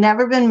 3 have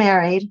never been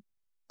married,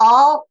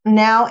 all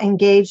now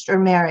engaged or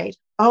married,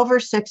 over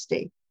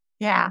 60.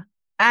 Yeah.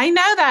 I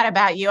know that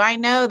about you. I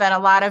know that a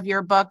lot of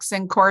your books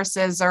and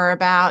courses are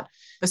about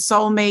the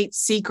soulmate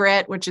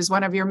secret, which is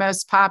one of your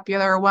most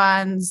popular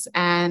ones.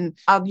 And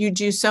you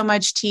do so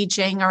much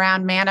teaching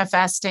around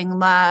manifesting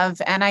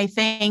love. And I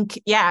think,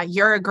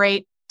 you're a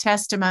great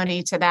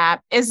testimony to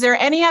that. Is there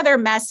any other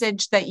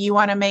message that you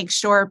want to make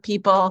sure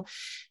people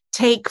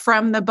take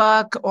from the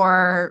book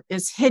or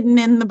is hidden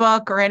in the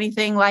book or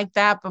anything like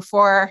that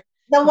before?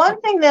 The one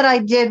thing that I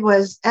did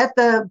was at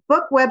the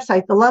book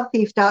website,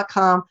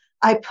 thelovethief.com,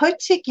 I put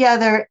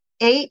together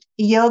 8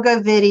 yoga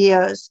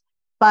videos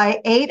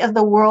by 8 of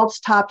the world's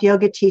top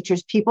yoga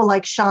teachers, people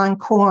like Sean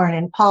Korn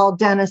and Paul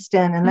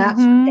Denniston and that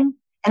sort of thing.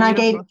 And I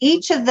gave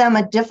each of them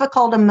a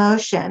difficult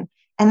emotion.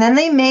 And then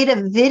they made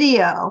a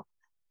video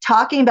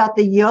talking about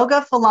the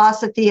yoga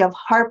philosophy of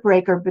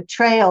heartbreak or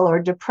betrayal or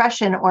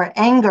depression or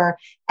anger,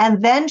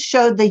 and then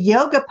showed the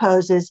yoga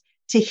poses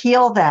to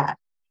heal that.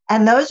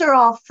 And those are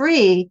all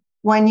free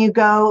when you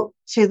go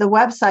to the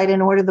website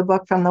and order the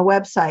book from the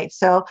website.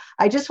 So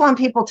I just want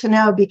people to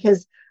know,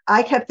 because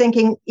I kept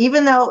thinking,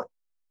 even though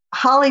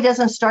Holly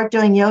doesn't start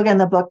doing yoga in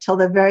the book till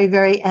the very,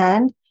 very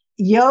end,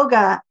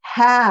 yoga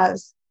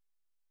has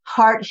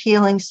heart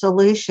healing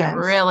solutions. It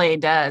really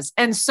does.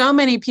 And so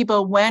many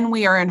people, when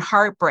we are in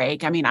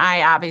heartbreak, I mean,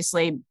 I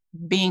obviously,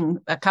 being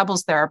a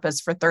couples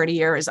therapist for 30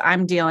 years,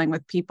 I'm dealing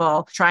with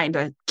people trying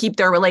to keep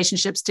their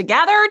relationships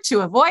together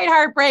to avoid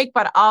heartbreak,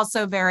 but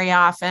also very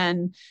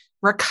often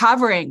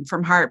recovering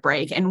from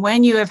heartbreak. And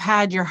when you have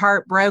had your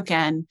heart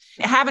broken,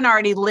 haven't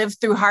already lived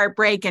through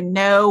heartbreak and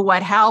know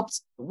what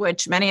helped,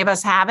 which many of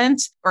us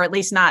haven't, or at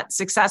least not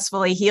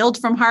successfully healed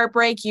from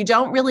heartbreak, you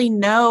don't really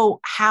know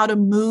how to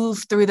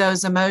move through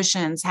those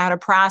emotions, how to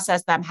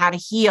process them, how to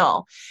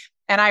heal.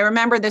 And I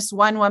remember this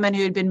one woman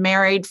who had been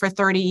married for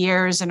 30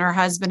 years and her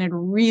husband had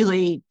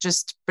really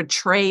just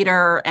betrayed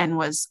her and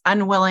was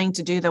unwilling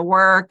to do the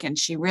work. And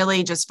she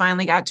really just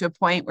finally got to a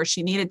point where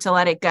she needed to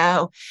let it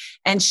go.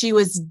 And she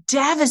was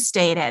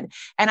devastated.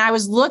 And I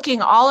was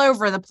looking all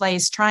over the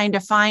place trying to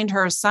find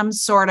her some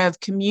sort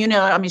of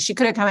community. I mean, she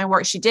could have come and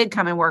work. She did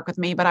come and work with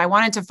me, but I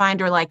wanted to find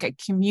her like a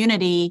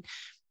community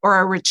or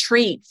a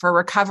retreat for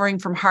recovering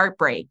from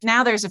heartbreak.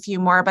 Now there's a few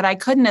more, but I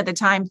couldn't at the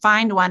time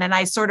find one. And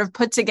I sort of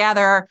put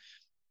together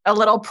a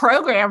little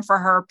program for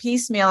her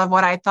piecemeal of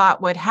what I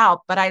thought would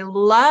help. But I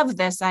love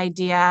this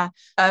idea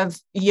of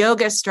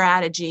yoga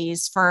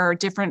strategies for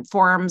different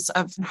forms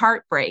of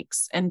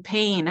heartbreaks and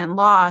pain and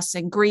loss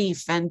and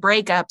grief and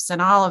breakups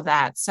and all of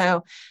that.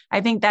 So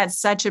I think that's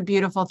such a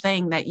beautiful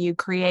thing that you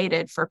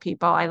created for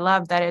people. I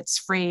love that it's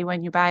free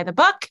when you buy the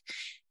book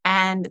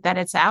and that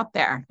it's out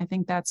there. I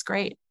think that's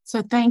great.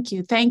 So thank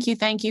you. Thank you.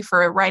 Thank you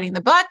for writing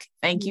the book.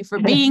 Thank you for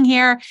being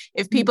here.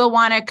 If people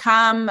want to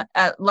come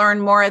learn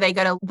more, they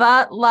go to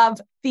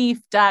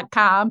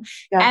thelovethief.com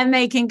and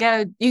they can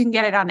go, you can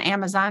get it on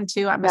Amazon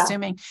too, I'm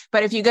assuming.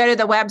 But if you go to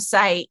the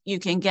website, you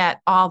can get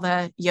all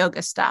the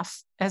yoga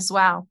stuff as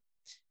well.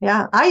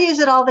 Yeah, I use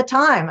it all the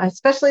time,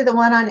 especially the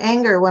one on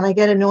anger when I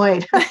get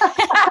annoyed.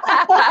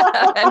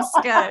 That's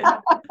good.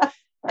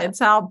 It's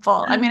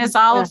helpful. I mean, it's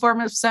all a form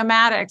of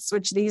somatics,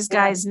 which these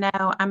guys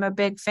know I'm a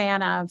big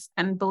fan of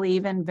and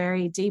believe in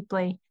very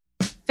deeply.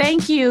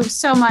 Thank you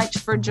so much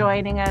for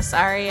joining us,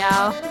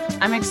 Arielle.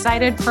 I'm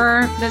excited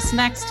for this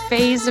next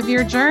phase of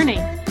your journey.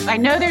 I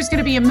know there's going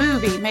to be a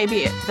movie.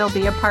 Maybe there'll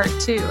be a part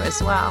 2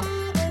 as well.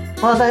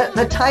 Well,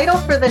 the title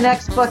for the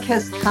next book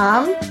has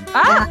come.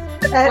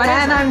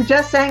 And I'm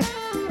just saying,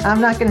 I'm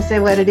not going to say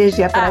what it is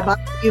yet, but I bought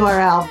the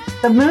URL.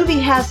 The movie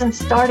hasn't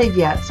started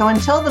yet. So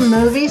until the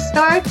movie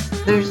starts,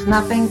 there's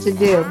nothing to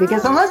do.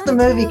 Because unless the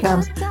movie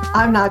comes,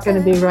 I'm not going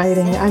to be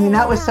writing. I mean,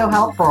 that was so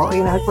helpful.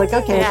 It's like,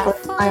 okay,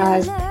 close my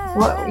eyes.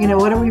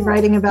 What are we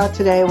writing about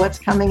today? What's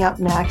coming up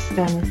next?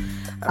 And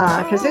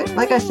because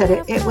like I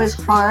said, it was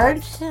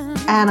hard.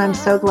 And I'm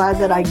so glad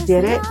that I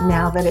did it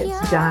now that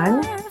it's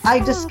done. I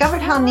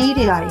discovered how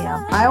needy I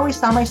am. I always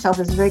saw myself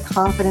as a very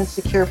confident,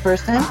 secure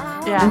person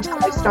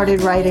until I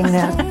started writing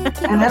this.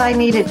 And then I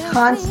needed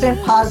constant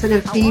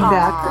positive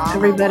feedback from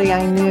everybody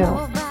I knew.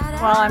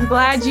 Well, I'm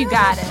glad you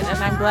got it. And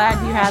I'm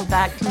glad you had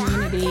that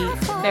community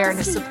there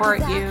to support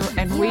you,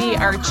 and we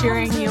are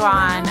cheering you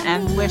on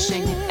and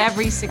wishing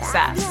every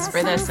success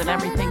for this and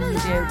everything you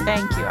do.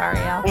 Thank you,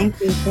 Arielle. Thank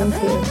you. Thank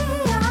you.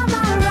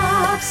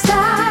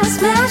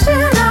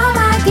 Smashing all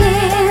my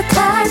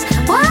guitars.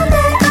 One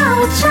day I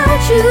will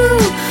charge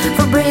you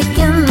for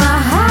breaking